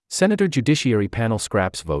Senator Judiciary panel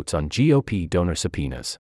scraps votes on GOP donor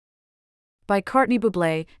subpoenas. By Courtney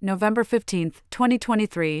Bublé, November 15,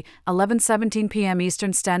 2023, 11:17 p.m.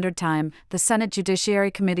 Eastern Standard Time, the Senate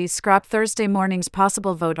Judiciary Committee scrapped Thursday morning's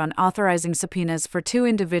possible vote on authorizing subpoenas for two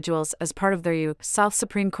individuals as part of their U.S. South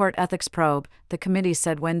Supreme Court ethics probe, the committee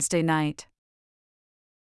said Wednesday night.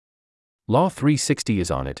 Law360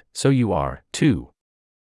 is on it, so you are, too.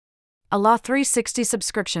 A Law360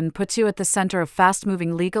 subscription puts you at the center of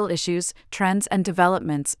fast-moving legal issues, trends, and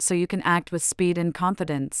developments so you can act with speed and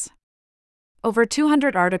confidence. Over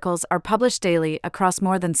 200 articles are published daily across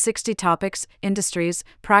more than 60 topics, industries,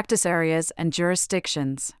 practice areas, and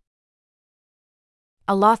jurisdictions.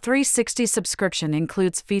 A Law360 subscription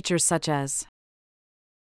includes features such as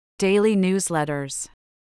daily newsletters,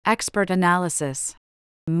 expert analysis,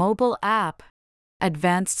 mobile app,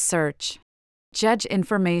 advanced search, judge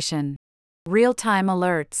information, real-time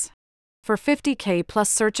alerts, for 50K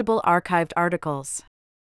plus searchable archived articles,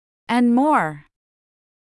 and more.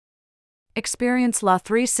 Experience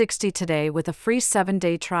Law360 today with a free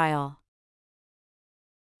 7-day trial.